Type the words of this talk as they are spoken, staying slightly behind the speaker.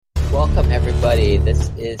welcome everybody. This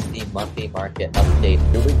is the monthly market update.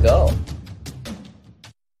 Here we go.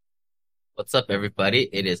 What's up everybody?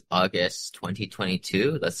 It is August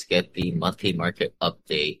 2022. Let's get the monthly market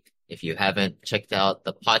update. If you haven't checked out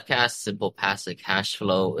the podcast, Simple Passive Cash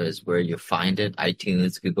Flow is where you find it.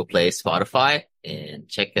 iTunes, Google Play, Spotify, and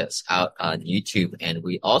check us out on YouTube. And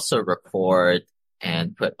we also record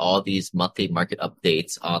and put all these monthly market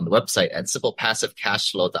updates on the website at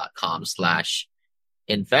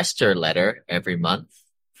simplepassivecashflow.com/investor letter every month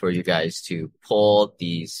for you guys to pull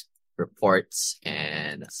these reports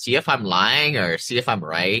and see if I'm lying or see if I'm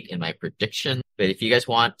right in my prediction. But if you guys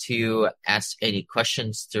want to ask any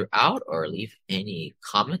questions throughout or leave any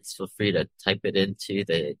comments, feel free to type it into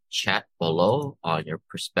the chat below on your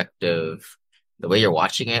perspective. The way you're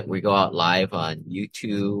watching it, we go out live on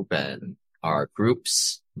YouTube and our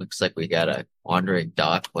groups. Looks like we got a wandering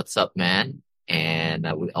duck. What's up, man?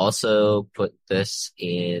 And we also put this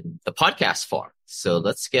in the podcast form. So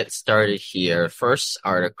let's get started here. First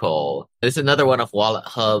article. This is another one of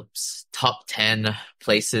WalletHub's top 10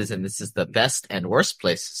 places, and this is the best and worst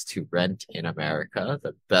places to rent in America.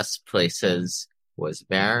 The best places was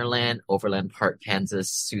Maryland, Overland Park,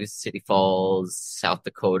 Kansas, Sioux City Falls, South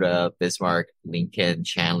Dakota, Bismarck, Lincoln,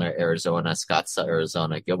 Chandler, Arizona, Scottsdale,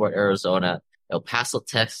 Arizona, Gilbert, Arizona, El Paso,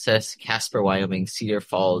 Texas, Casper, Wyoming, Cedar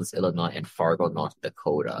Falls, Illinois, and Fargo, North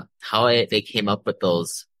Dakota. How they came up with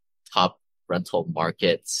those top rental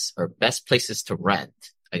markets or best places to rent.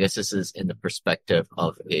 I guess this is in the perspective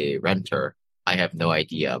of a renter. I have no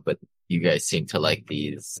idea, but you guys seem to like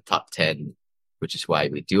these top 10, which is why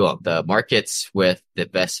we do them. The markets with the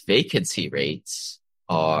best vacancy rates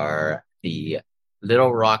are the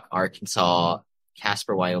Little Rock, Arkansas,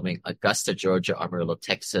 Casper, Wyoming, Augusta, Georgia, Amarillo,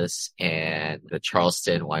 Texas, and the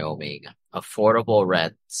Charleston, Wyoming. Affordable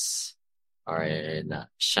rents are in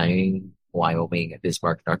Cheyenne, Wyoming,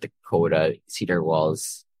 Bismarck, North Dakota, Cedar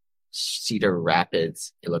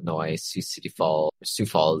Rapids, Illinois, Sioux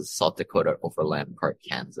Falls, South Dakota, Overland Park,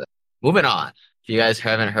 Kansas. Moving on. If you guys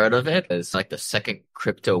haven't heard of it, it's like the second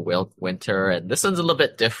crypto winter, and this one's a little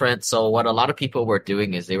bit different. So what a lot of people were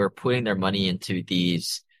doing is they were putting their money into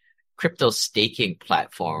these crypto staking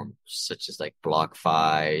platforms, such as like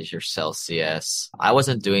BlockFi, your Celsius. I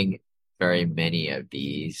wasn't doing very many of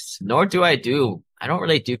these, nor I don't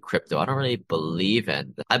really do crypto. I don't really believe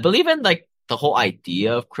in. I believe in like the whole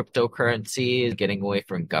idea of cryptocurrency, getting away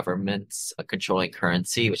from governments controlling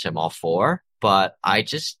currency, which I'm all for. But I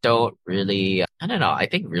just don't really, I don't know. I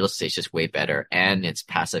think real estate is just way better, and it's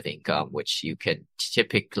passive income, which you can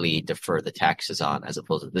typically defer the taxes on, as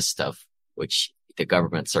opposed to this stuff, which the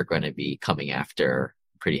governments are going to be coming after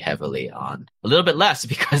pretty heavily on. A little bit less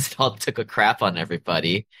because it all took a crap on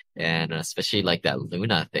everybody, and especially like that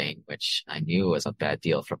Luna thing, which I knew was a bad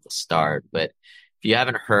deal from the start. But if you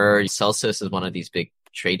haven't heard, Celsius is one of these big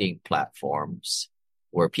trading platforms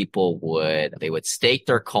where people would stake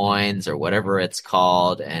their coins or whatever it's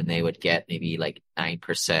called, and they would get maybe like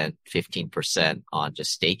 9%, 15% on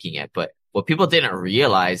just staking it. But what people didn't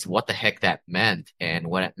realize what the heck that meant. And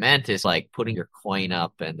what it meant is like putting your coin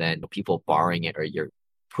up and then people borrowing it, or you're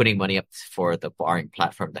putting money up for the borrowing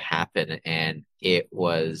platform to happen. And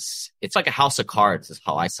it's like a house of cards is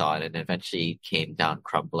how I saw it. And eventually came down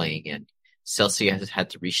crumbling, and Celsius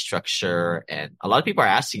had to restructure. And a lot of people are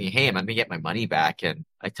asking me, hey, am I going to get my money back? And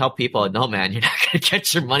I tell people, no, man, you're not going to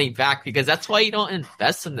get your money back, because that's why you don't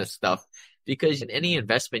invest in this stuff. Because in any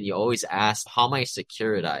investment, you always ask, how am I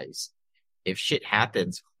securitized? If shit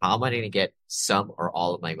happens, how am I going to get some or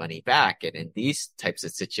all of my money back? And in these types of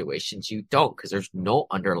situations, you don't, because there's no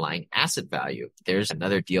underlying asset value. There's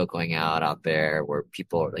another deal going out there where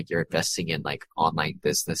people are like, you're investing in like online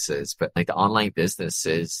businesses, but like the online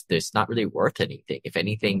businesses, there's not really worth anything. If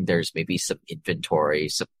anything, there's maybe some inventory,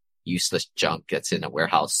 some useless junk that's in a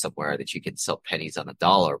warehouse somewhere that you can sell pennies on a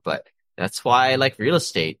dollar. But that's why I like real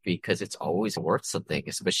estate, because it's always worth something,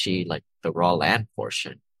 especially like the raw land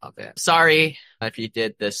portion of it. Sorry if you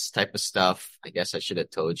did this type of stuff. I guess I should have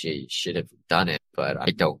told you should have done it, but I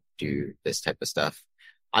don't do this type of stuff.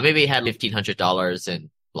 I maybe had $1,500 in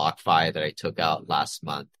BlockFi that I took out last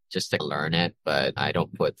month just to learn it, but I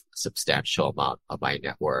don't put a substantial amount of my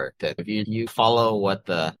net worth. And if you follow what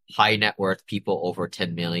the high net worth people over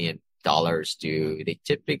 $10 million do, they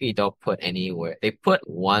typically don't put anywhere. They put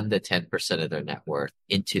 1 to 10% of their net worth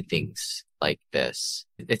into things like this.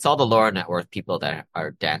 It's all the lower net worth people that are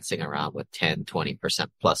dancing around with 10, 20%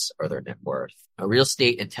 plus of their net worth. A Real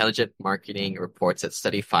Estate Intelligent Marketing reports that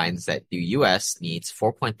study finds that the U.S. needs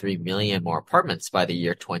 4.3 million more apartments by the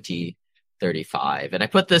year 2035. And I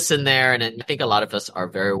put this in there, and I think a lot of us are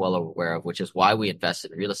very well aware of, which is why we invest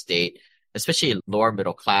in real estate. especially lower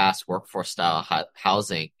middle class workforce style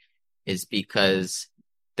housing, is because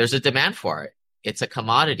there's a demand for it. It's a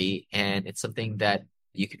commodity and it's something that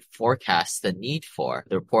you can forecast the need for.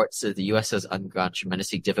 The report says the U.S. has undergone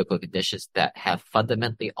tremendously difficult conditions that have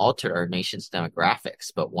fundamentally altered our nation's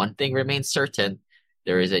demographics. But one thing remains certain.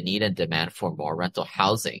 There is a need and demand for more rental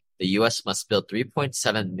housing. The U.S. must build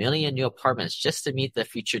 3.7 million new apartments just to meet the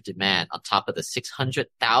future demand on top of the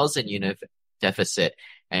 600,000 unit deficit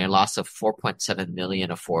and a loss of 4.7 million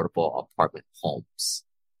affordable apartment homes.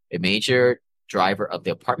 A major driver of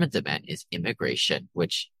the apartment demand is immigration,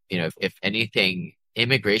 which, if anything,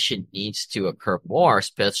 immigration needs to occur more,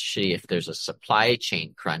 especially if there's a supply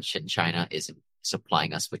chain crunch and China isn't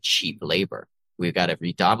supplying us with cheap labor. We've got to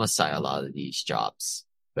redomicile a lot of these jobs.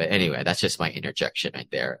 But anyway, that's just my interjection right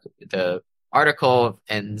there. The article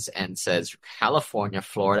ends and says California,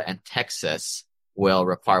 Florida, and Texas will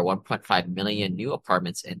require 1.5 million new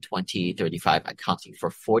apartments in 2035, accounting for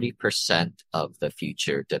 40% of the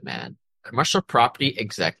future demand. Commercial Property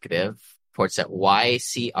Executive reports that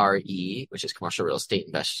YCRE, which is commercial real estate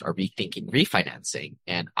investors, are rethinking refinancing.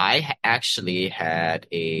 And I actually had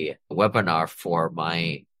a webinar for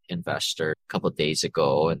my investor a couple of days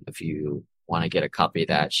ago. And if you want to get a copy of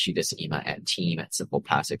that, shoot us an email at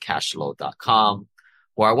team@simplepassivecashflow.com,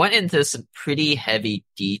 where I went into some pretty heavy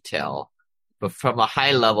detail, but from a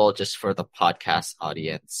high level, just for the podcast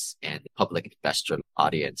audience and the public investor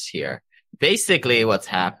audience here. Basically, what's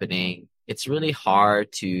happening, it's really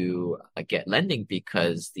hard to get lending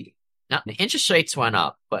because the interest rates went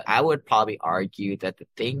up, but I would probably argue that the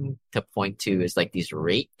thing to point to is like these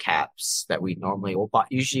rate caps that we normally will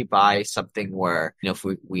usually buy something where, if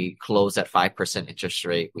we close at 5% interest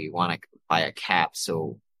rate, we want to buy a cap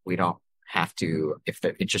so we don't have to, if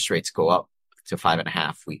the interest rates go up to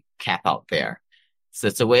 5.5, we cap out there. So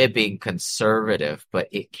it's a way of being conservative, but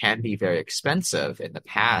it can be very expensive. In the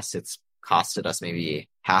past, it's costed us maybe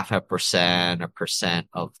 0.5% or 1%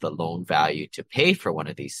 of the loan value to pay for one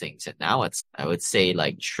of these things. And now it's, I would say,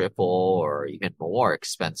 like triple or even more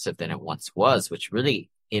expensive than it once was, which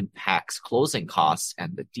really impacts closing costs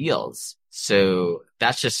and the deals. So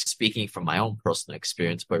that's just speaking from my own personal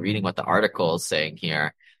experience, but reading what the article is saying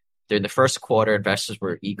here, during the first quarter, investors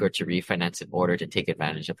were eager to refinance in order to take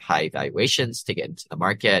advantage of high valuations to get into the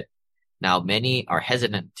market. Now, many are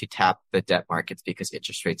hesitant to tap the debt markets because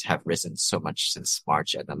interest rates have risen so much since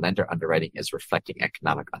March, and the lender underwriting is reflecting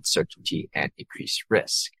economic uncertainty and increased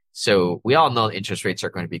risk. So we all know interest rates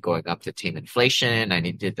are going to be going up to tame inflation. I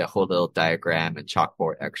did the whole little diagram and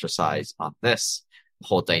chalkboard exercise on this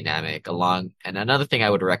whole dynamic along. And another thing I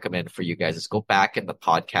would recommend for you guys is go back in the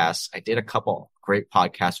podcast. I did a couple great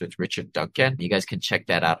podcasts with Richard Duncan. You guys can check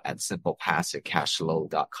that out at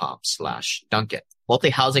simplepassivecashflow.com/Duncan.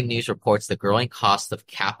 Multi-Housing News reports the growing cost of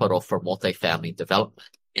capital for multifamily development.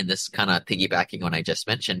 In this kind of piggybacking on I just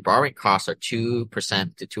mentioned, borrowing costs are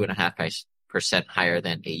 2% to 2.5% higher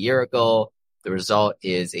than a year ago. The result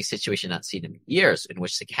is a situation not seen in years in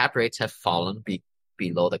which the cap rates have fallen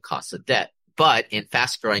below the cost of debt. But in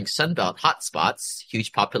fast-growing Sunbelt hotspots,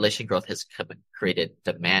 huge population growth has created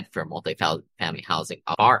demand for multifamily housing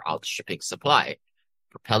far outstripping supply,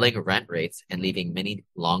 propelling rent rates and leaving many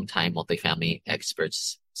longtime multifamily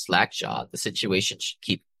experts slack-jawed. The situation should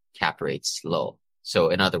keep cap rates low. So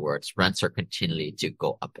in other words, rents are continually to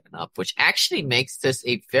go up and up, which actually makes this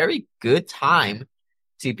a very good time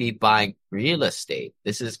to be buying real estate.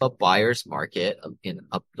 This is a buyer's market in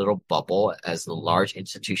a little bubble as the large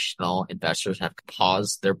institutional investors have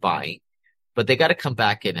paused their buying, but they got to come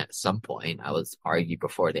back in at some point. I was arguing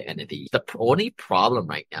before the end of the year. The only problem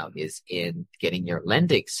right now is in getting your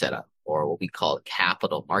lending set up, or what we call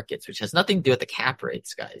capital markets, which has nothing to do with the cap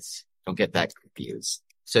rates, guys. Don't get that confused.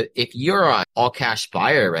 So if you're an all cash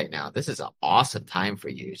buyer right now, this is an awesome time for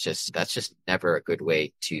you. That's just never a good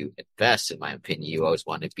way to invest. In my opinion, you always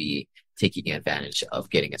want to be taking advantage of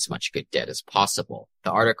getting as much good debt as possible.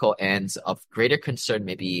 The article ends of greater concern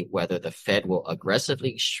may be whether the Fed will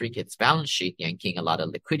aggressively shrink its balance sheet, yanking a lot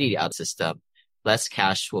of liquidity out of the system. Less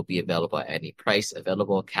cash will be available at any price.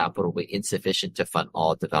 Available capital will be insufficient to fund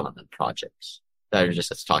all development projects. That are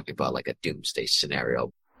just talking about like a doomsday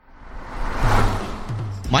scenario.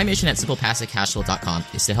 My mission at simplepassivecashflow.com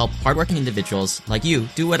is to help hardworking individuals like you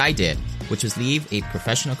do what I did, which was leave a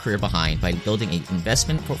professional career behind by building an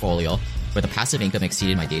investment portfolio where the passive income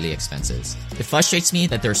exceeded my daily expenses. It frustrates me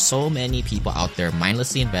that there's so many people out there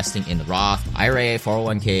mindlessly investing in the Roth, IRA,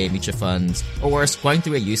 401k, mutual funds, or worse, going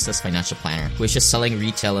through a useless financial planner who is just selling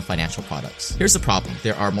retail and financial products. Here's the problem.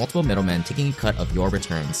 There are multiple middlemen taking a cut of your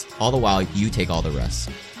returns, all the while you take all the rest.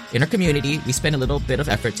 In our community, we spend a little bit of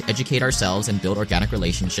effort to educate ourselves and build organic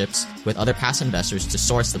relationships with other passive investors to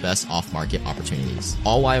source the best off-market opportunities,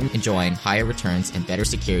 all while enjoying higher returns and better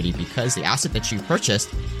security because the asset that you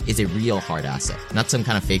purchased is a real hard asset, not some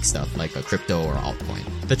kind of fake stuff like a crypto or altcoin.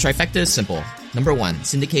 The trifecta is simple. Number 1,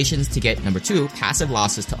 syndications to get. Number 2, passive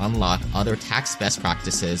losses to unlock other tax best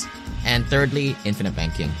practices. And thirdly, infinite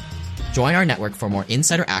banking. Join our network for more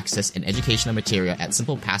insider access and educational material at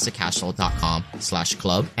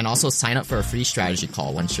simplepassivecashflow.com/club, and also sign up for a free strategy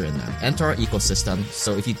call once you're in there. Enter our ecosystem,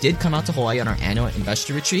 so if you did come out to Hawaii on our annual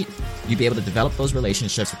investor retreat, you'd be able to develop those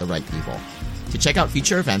relationships with the right people. To check out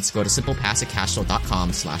future events, go to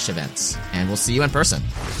simplepassivecashflow.com/events, and we'll see you in person.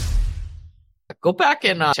 Go back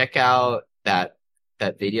and check out that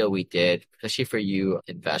video we did, especially for you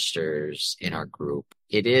investors in our group.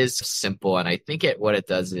 It is simple, and I think what it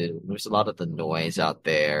does is there's a lot of the noise out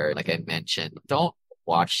there. Like I mentioned, don't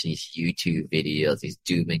watch these YouTube videos, these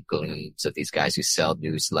doom and glooms of these guys who sell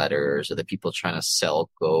newsletters or the people trying to sell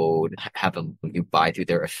gold, have them you buy through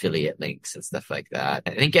their affiliate links and stuff like that.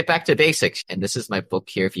 And then get back to basics. And this is my book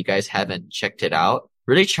here. If you guys haven't checked it out,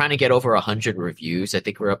 really trying to get over 100 reviews. I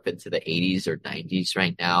think we're up into the 80s or 90s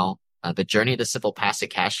right now. The Journey to Simple Passive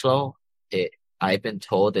Cashflow, I've been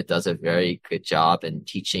told it does a very good job in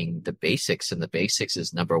teaching the basics. And the basics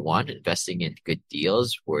is number 1, investing in good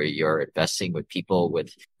deals where you're investing with people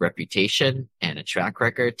with reputation and a track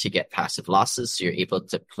record to get passive losses. So you're able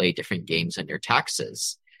to play different games on your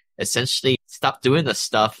taxes. Essentially, stop doing the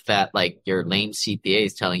stuff that like your lame CPA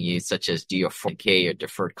is telling you, such as do your 4K or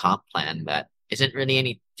deferred comp plan that isn't really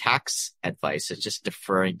any tax advice. It's just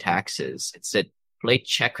deferring taxes. Instead, play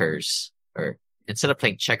checkers, or instead of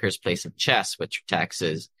playing checkers, play some chess with your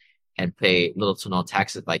taxes and pay little to no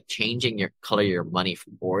taxes by changing your color of your money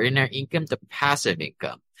from ordinary income to passive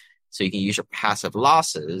income. So you can use your passive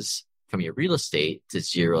losses from your real estate to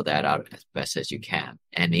zero that out as best as you can.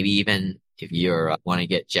 And maybe even if you want to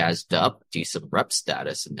get jazzed up, do some rep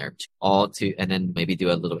status in there and then maybe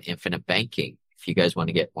do a little infinite banking. If you guys want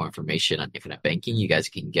to get more information on infinite banking, you guys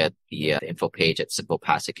can get the info page at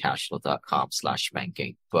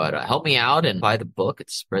simplepassivecashflow.com/banking. But help me out and buy the book and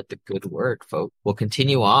spread the good word, folks. We'll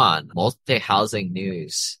continue on. Multi-housing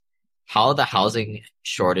news. How the housing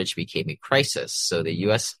shortage became a crisis. So the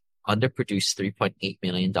U.S. underproduced $3.8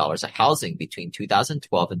 million of housing between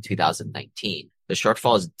 2012 and 2019. The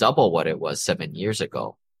shortfall is double what it was 7 years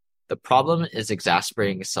ago. The problem is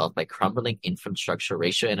exacerbating itself by crumbling infrastructure,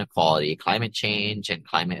 racial inequality, climate change, and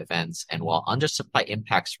climate events. And while undersupply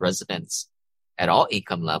impacts residents at all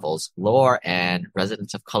income levels, lower and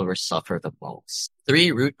residents of color suffer the most.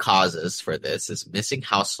 3 root causes for this is missing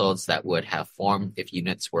households that would have formed if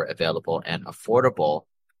units were available and affordable,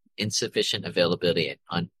 insufficient availability in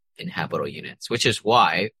uninhabitable units, which is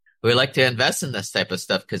why we like to invest in this type of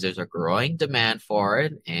stuff because there's a growing demand for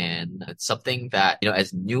it. And it's something that,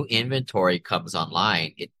 as new inventory comes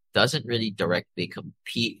online, it doesn't really directly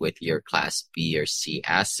compete with your class B or C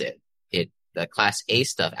asset. The class A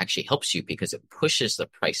stuff actually helps you because it pushes the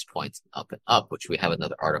price points up and up, which we have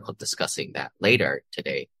another article discussing that later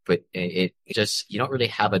today. But it just, you don't really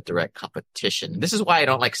have a direct competition. This is why I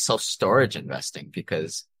don't like self-storage investing,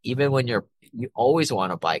 because even when you always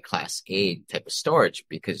want to buy class A type of storage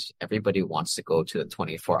because everybody wants to go to the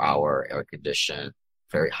 24-hour air conditioned,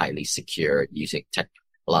 very highly secure, using a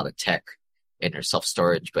lot of tech in their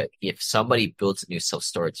self-storage. But if somebody builds a new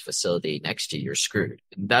self-storage facility next to you, you're screwed.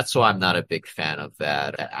 And that's why I'm not a big fan of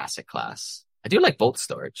that asset class. I do like boat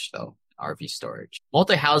storage though, RV storage.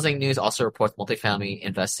 Multi-housing news also reports multifamily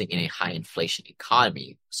investing in a high inflation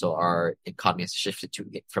economy. So our economy has shifted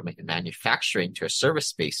from a manufacturing to a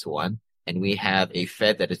service-based one. And we have a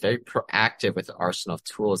Fed that is very proactive with the arsenal of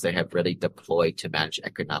tools they have really deployed to manage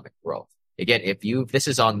economic growth. Again, if this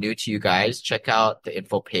is all new to you guys, check out the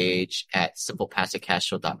info page at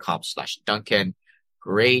simplepassivecashflow.com/Duncan.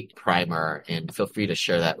 Great primer, and feel free to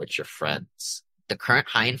share that with your friends. The current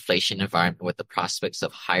high inflation environment with the prospects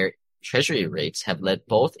of higher treasury rates have led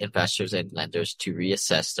both investors and lenders to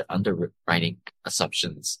reassess their underwriting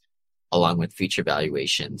assumptions along with future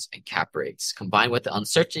valuations and cap rates. Combined with the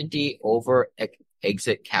uncertainty over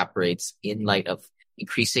exit cap rates in light of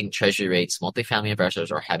increasing treasury rates, multifamily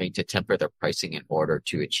investors are having to temper their pricing in order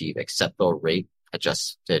to achieve acceptable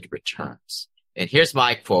rate-adjusted returns. And here's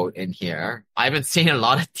my quote in here. I've been seeing a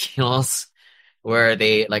lot of deals where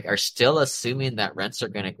they are still assuming that rents are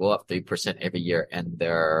going to go up 3% every year, and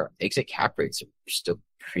their exit cap rates are still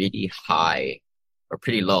pretty high or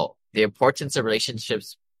pretty low. The importance of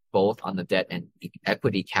relationships both on the debt and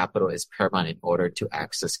equity capital is paramount in order to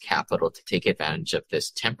access capital to take advantage of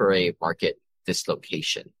this temporary market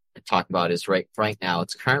dislocation. talk about is right now,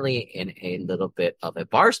 it's currently in a little bit of a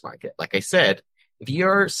buyer's market. Like I said, if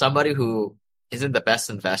you're somebody who isn't the best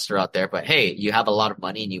investor out there, but hey, you have a lot of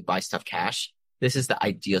money and you buy stuff cash, this is the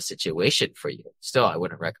ideal situation for you. Still, I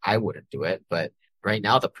wouldn't do it, but right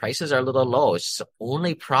now the prices are a little low. It's just the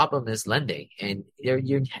only problem is lending, and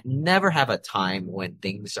you never have a time when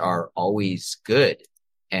things are always good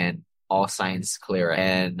and all signs clear,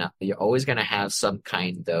 and you're always going to have some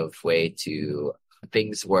kind of way to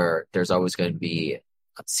things where there's always going to be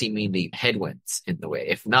seemingly headwinds in the way.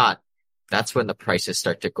 If not, that's when the prices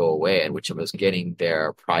start to go away, and which was getting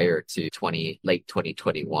there prior to late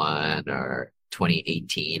 2021 or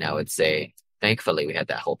 2018, I would say. Thankfully, we had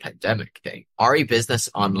that whole pandemic thing. RE Business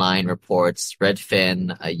Online reports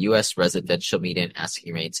Redfin, U.S. residential median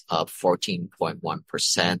asking rates up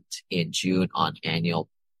 14.1% in June on annual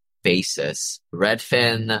basis.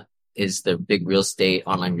 Redfin is the big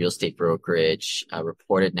online real estate brokerage,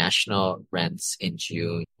 reported national rents in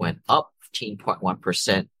June went up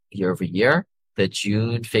 15.1% year over year. The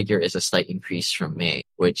June figure is a slight increase from May,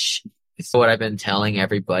 which is what I've been telling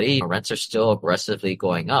everybody. Rents are still aggressively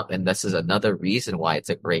going up, and this is another reason why it's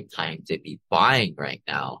a great time to be buying right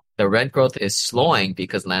now. The rent growth is slowing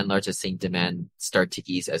because landlords are seeing demand start to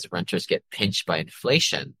ease as renters get pinched by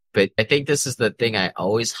inflation. But I think this is the thing I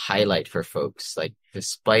always highlight for folks. Like,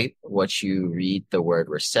 despite what you read the word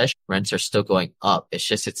recession, rents are still going up. It's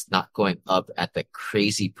just it's not going up at the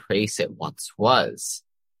crazy pace it once was,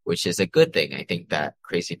 which is a good thing. I think that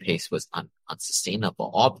crazy pace was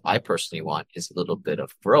unsustainable. All I personally want is a little bit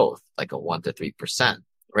of growth, like a 1 to 3%.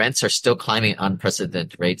 Rents are still climbing at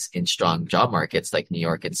unprecedented rates in strong job markets like New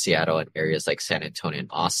York and Seattle, and areas like San Antonio and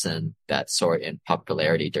Austin that soared in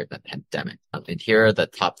popularity during the pandemic. And here are the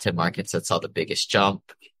top 10 markets that saw the biggest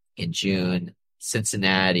jump in June: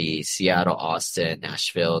 Cincinnati, Seattle, Austin,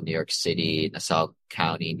 Nashville, New York City, Nassau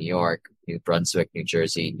County, New York, New Brunswick, New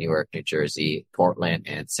Jersey, Newark, New Jersey, Portland,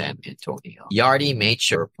 and San Antonio. Yardi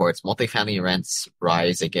Matrix reports multifamily rents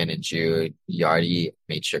rise again in June. Yardi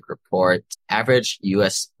Matrix report average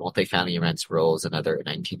U.S. multifamily rents rose another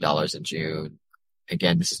 $19 in June.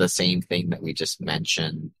 Again, this is the same thing that we just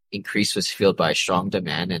mentioned. Increase was fueled by strong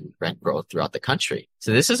demand and rent growth throughout the country.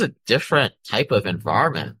 So this is a different type of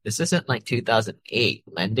environment. This isn't like 2008.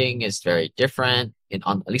 Lending is very different.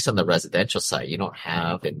 At least on the residential side, you don't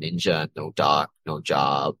have the ninja, no doc, no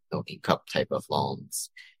job, no income type of loans.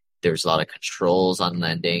 There's a lot of controls on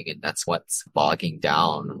lending, and that's what's bogging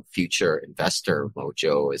down future investor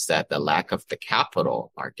mojo, is that the lack of the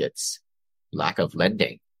capital markets, lack of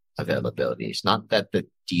lending availability. It's not that the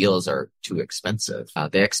deals are too expensive.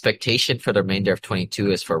 The expectation for the remainder of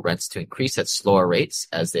 22 is for rents to increase at slower rates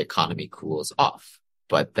as the economy cools off.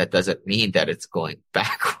 But that doesn't mean that it's going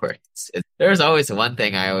backwards. There's always one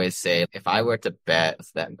thing I always say: if I were to bet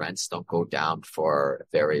that rents don't go down for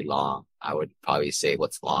very long, I would probably say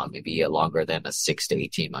what's long, maybe longer than a 6 to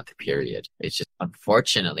 18 month period. It's just,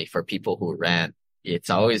 unfortunately, for people who rent, it's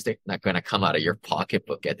always not going to come out of your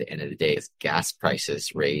pocketbook at the end of the day. As gas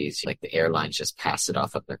prices raise, like the airlines just pass it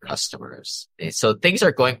off of their customers. And so things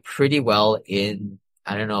are going pretty well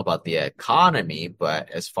I don't know about the economy, but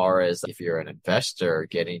as far as if you're an investor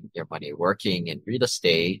getting your money working in real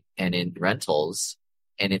estate and in rentals,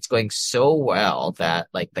 and it's going so well that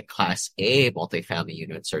like the Class A multifamily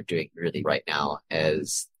units are doing really right now,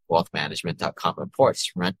 as wealthmanagement.com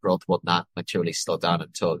reports. Rent growth will not materially slow down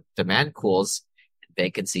until demand cools,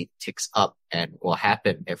 vacancy ticks up, and will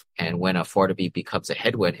happen when affordability becomes a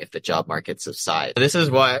headwind if the job market subsides. This is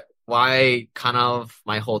why kind of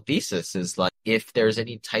my whole thesis is like, if there's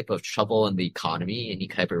any type of trouble in the economy, any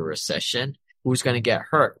type of recession, who's going to get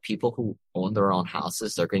hurt? People who own their own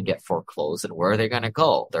houses, they're going to get foreclosed, and where are they going to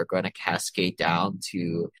go? They're going to cascade down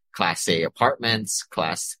to Class A apartments,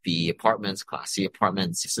 Class B apartments, Class C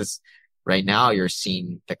apartments. This is right now you're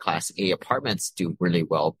seeing the Class A apartments do really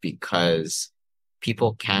well because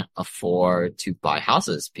people can't afford to buy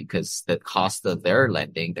houses because the cost of their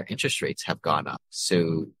lending, their interest rates have gone up.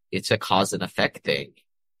 So it's a cause and effect thing.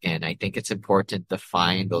 And I think it's important to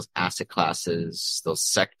find those asset classes, those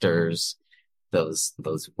sectors, those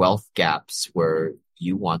wealth gaps where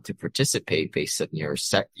you want to participate based on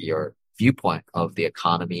your viewpoint of the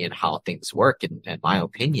economy and how things work. In my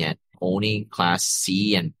opinion, owning Class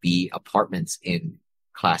C and B apartments in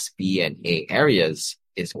Class B and A areas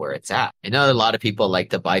is where it's at. I know a lot of people like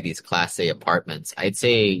to buy these Class A apartments. I'd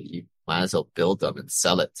say you might as well build them and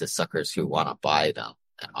sell it to suckers who want to buy them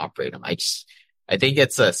and operate them. I think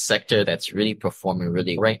it's a sector that's really performing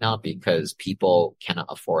really right now because people cannot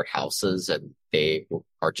afford houses and they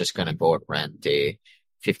are just going to go and rent a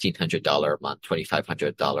 $1,500 a month,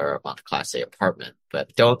 $2,500 a month Class A apartment,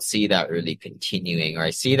 but don't see that really continuing, or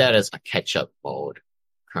I see that as a catch-up mode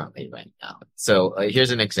currently right now. So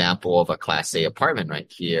here's an example of a Class A apartment right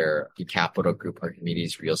here. The Capital Group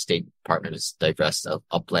Archimedes Real Estate Partners divest of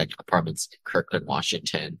Upland Apartments in Kirkland,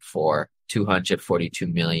 Washington for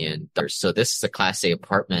 $242 million. So this is a Class A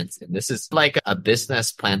apartment, and this is like a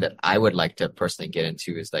business plan that I would like to personally get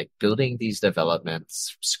into, is like building these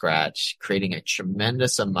developments from scratch, creating a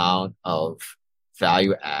tremendous amount of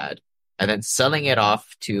value add, and then selling it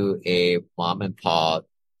off to a mom and pop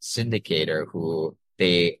syndicator who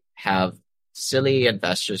they have silly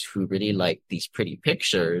investors who really like these pretty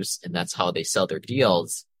pictures, and that's how they sell their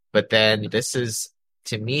deals. But then this is,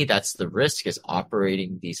 to me, that's the risk, is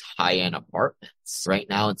operating these high-end apartments. Right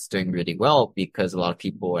now, it's doing really well because a lot of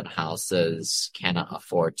people in houses cannot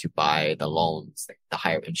afford to buy the loans, the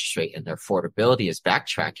higher interest rate, and their affordability is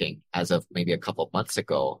backtracking as of maybe a couple of months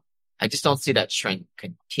ago. I just don't see that trend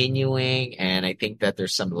continuing, and I think that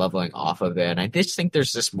there's some leveling off of it. And I just think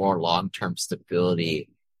there's just more long-term stability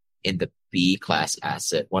in the B-class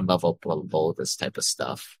asset, one level below this type of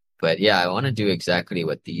stuff. But yeah, I want to do exactly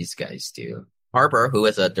what these guys do. Harbor, who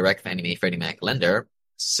is a direct Fannie Mae Freddie Mac lender,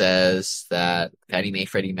 says that Fannie Mae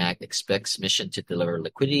Freddie Mac expects mission to deliver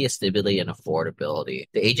liquidity, stability, and affordability.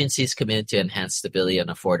 The agency is committed to enhance stability and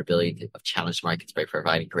affordability of challenged markets by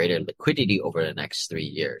providing greater liquidity over the next 3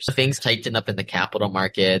 years. Things tighten up in the capital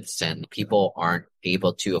markets, and people aren't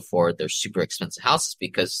able to afford their super expensive houses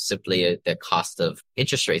because simply the cost of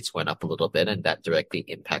interest rates went up a little bit, and that directly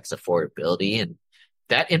impacts affordability, and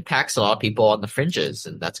that impacts a lot of people on the fringes.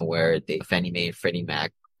 And that's where the Fannie Mae and Freddie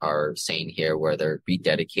Mac are saying here, where they're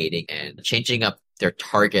rededicating and changing up their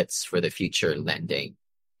targets for the future lending.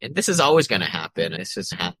 And this is always going to happen. It's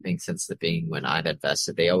just happening since the beginning when I've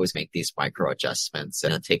invested. They always make these micro adjustments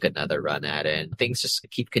and take another run at it. And things just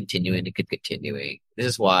keep continuing and keep continuing. This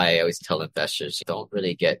is why I always tell investors, don't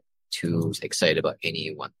really get too excited about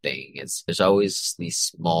any one thing. There's always these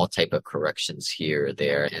small type of corrections here or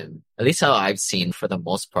there. And at least how I've seen, for the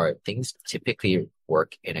most part, things typically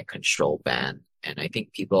work in a control band. And I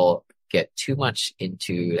think people get too much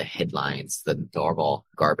into the headlines, the normal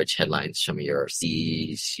garbage headlines from your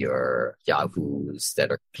C's, your Yahoos that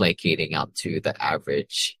are placating out to the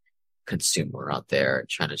average consumer out there,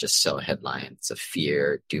 trying to just sell headlines of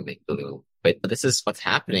fear, doom and gloom. But this is what's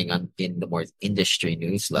happening in the more industry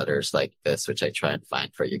newsletters like this, which I try and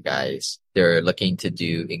find for you guys. They're looking to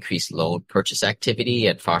do increased loan purchase activity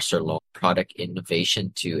and foster loan product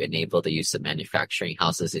innovation to enable the use of manufacturing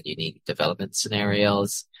houses in unique development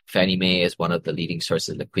scenarios. Fannie Mae is one of the leading sources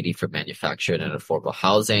of liquidity for manufactured and affordable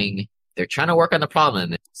housing. They're trying to work on the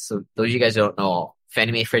problem. So those of you guys who don't know,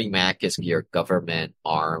 Fannie Mae Freddie Mac is your government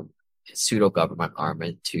arm, pseudo-government arm,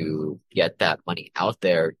 to get that money out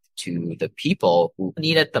there to the people who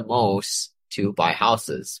need it the most to buy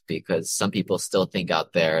houses, because some people still think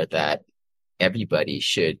out there that everybody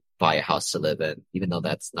should buy a house to live in, even though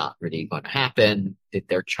that's not really going to happen.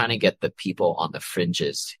 They're trying to get the people on the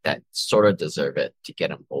fringes that sort of deserve it to get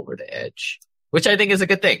them over the edge, which I think is a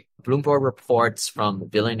good thing. Bloomberg reports from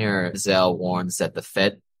billionaire Zell warns that the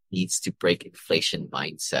Fed needs to break inflation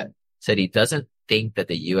mindset. Said he doesn't think that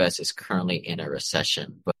the U.S. is currently in a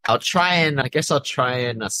recession. But I'll try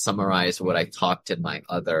and summarize what I talked in my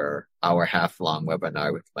other hour-half-long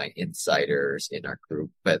webinar with my insiders in our group.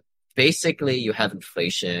 But basically, you have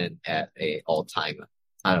inflation at a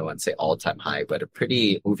I don't want to say all-time high, but a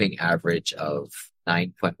pretty moving average of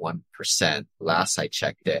 9.1% last I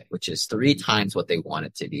checked it, which is 3 times what they want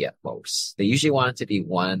it to be at most. They usually want it to be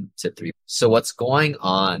 1 to 3. So what's going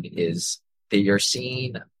on is that you're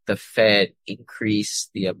seeing the Fed increase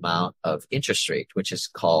the amount of interest rate, which is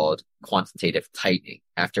called quantitative tightening.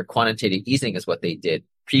 After quantitative easing is what they did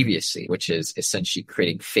previously, which is essentially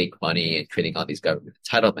creating fake money and creating all these government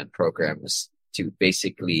entitlement programs to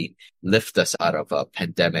basically lift us out of a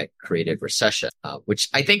pandemic-created recession, which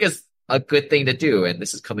I think is a good thing to do. And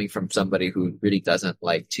this is coming from somebody who really doesn't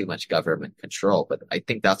like too much government control. But I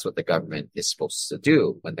think that's what the government is supposed to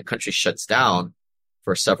do. When the country shuts down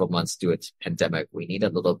for several months due to pandemic, we need a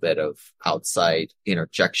little bit of outside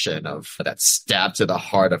interjection of that stab to the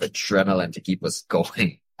heart of adrenaline to keep us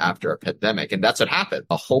going after a pandemic. And that's what happened.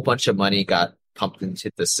 A whole bunch of money got pumped into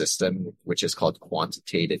the system, which is called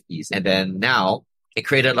quantitative easing. And then now it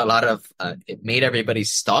created a lot of, it made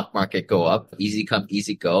everybody's stock market go up, easy come,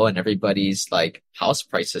 easy go. And everybody's like house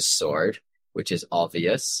prices soared, which is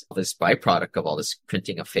obvious, this byproduct of all this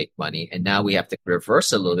printing of fake money. And now we have to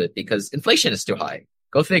reverse a little bit because inflation is too high.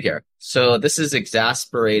 Go figure. So this is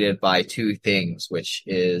exacerbated by 2 things, which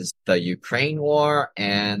is the Ukraine war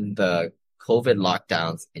and the COVID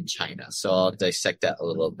lockdowns in China. So I'll dissect that a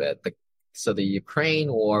little bit. So the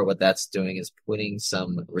Ukraine war, what that's doing is putting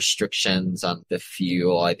some restrictions on the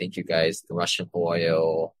fuel. I think you guys, the Russian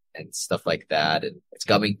oil and stuff like that, and it's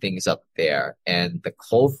gumming things up there. And the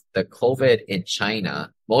COVID in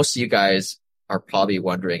China, most of you guys are probably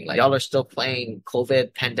wondering, like, y'all are still playing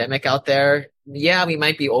COVID pandemic out there? Yeah, we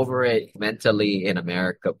might be over it mentally in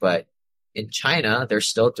America, but in China, they're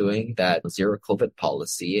still doing that zero COVID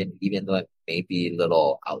policy. And even though it may be a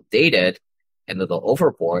little outdated and a little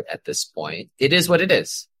overboard at this point, it is what it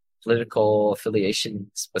is. Political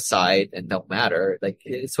affiliations aside and don't matter. Like,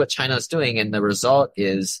 it's what China is doing. And the result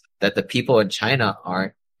is that the people in China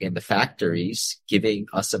aren't in the factories giving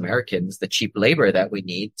us Americans the cheap labor that we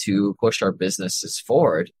need to push our businesses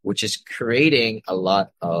forward, which is creating a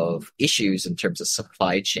lot of issues in terms of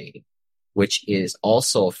supply chain, which is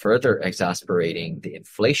also further exacerbating the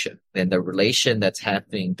inflation. And the relation that's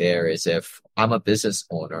happening there is, if I'm a business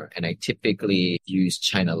owner and I typically use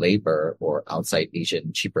China labor or outside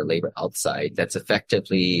Asian cheaper labor outside, that's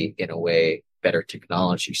effectively, in a way, better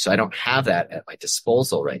technology. So I don't have that at my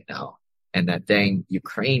disposal right now. And that dang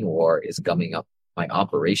Ukraine war is gumming up my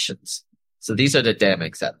operations. So these are the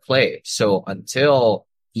dynamics at play. So until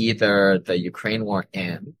either the Ukraine war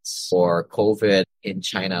ends or COVID in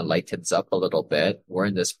China lightens up a little bit, we're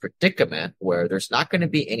in this predicament where there's not going to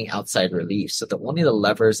be any outside relief. So only the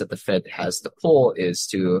levers that the Fed has to pull is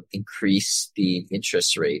to increase the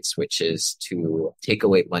interest rates, which is to take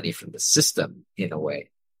away money from the system in a way,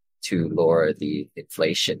 to lower the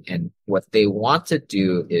inflation. And what they want to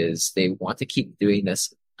do is they want to keep doing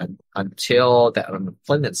this until the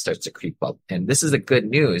unemployment starts to creep up. And this is the good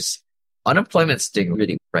news. Unemployment's doing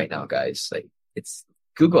really right now, guys. Like, it's,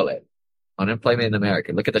 Google it. Unemployment in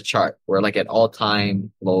America. Look at the chart. We're like at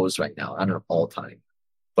all-time lows right now. I don't know, all-time,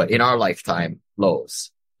 but in our lifetime,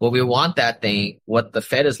 lows. Well, we want that thing. What the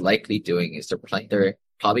Fed is likely doing is they're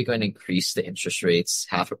probably going to increase the interest rates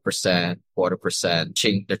 0.5%,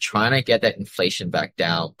 0.25%. They're trying to get that inflation back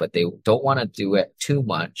down, but they don't want to do it too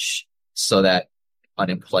much so that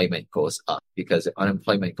unemployment goes up, because if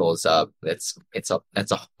unemployment goes up, that's a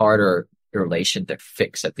harder relation to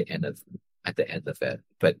fix at the end of it.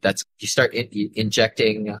 But you start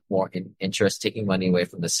injecting more interest, taking money away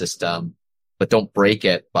from the system, but don't break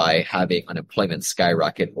it by having unemployment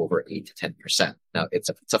skyrocket over 8 to 10%. Now, it's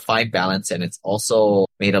a fine balance, and it's also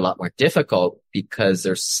made a lot more difficult because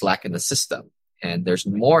there's slack in the system, and there's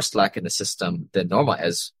more slack in the system than normal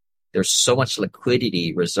as there's so much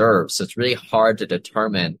liquidity reserves. So it's really hard to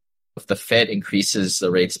determine if the Fed increases the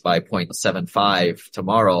rates by 0.75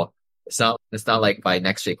 tomorrow. It's not like by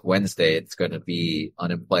next week, Wednesday, it's going to be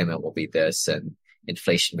unemployment will be this and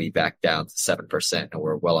inflation will be back down to 7% and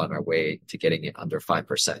we're well on our way to getting it under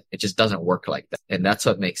 5%. It just doesn't work like that. And that's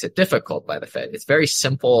what makes it difficult by the Fed. It's very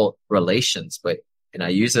simple relations, and I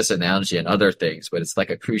use this analogy and other things, but it's like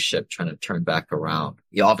a cruise ship trying to turn back around.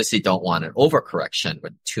 You obviously don't want an overcorrection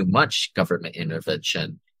with too much government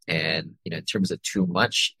intervention and, in terms of too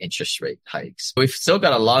much interest rate hikes. We've still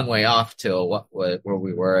got a long way off to where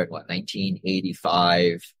we were in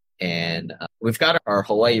 1985. And we've got our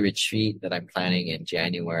Hawaii retreat that I'm planning in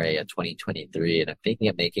January of 2023. And I'm thinking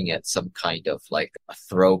of making it some kind of like a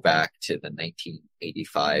throwback to the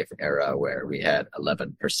 1985 era where we had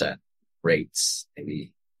 11% rates.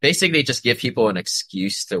 Maybe basically just give people an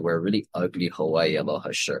excuse to wear really ugly Hawaii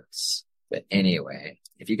Aloha shirts. But anyway,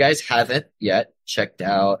 if you guys haven't yet checked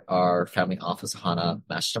out our Family Office Hana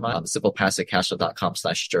Mastermind on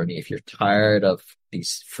simplepassivecashflow.com/journey, if you're tired of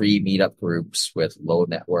these free meetup groups with low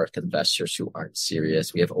net worth investors who aren't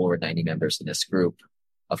serious, we have over 90 members in this group.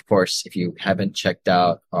 Of course, if you haven't checked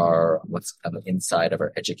out what's inside of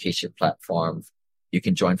our education platform, you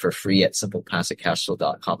can join for free at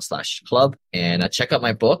simplepassivecashflow.com/club and check out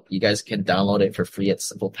my book. You guys can download it for free at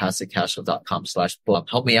simplepassivecashflow.com/book.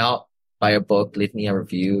 Help me out. Buy a book, leave me a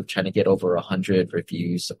review. Trying to get over 100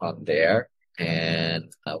 reviews on there.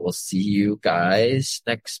 And we'll see you guys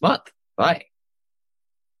next month. Bye.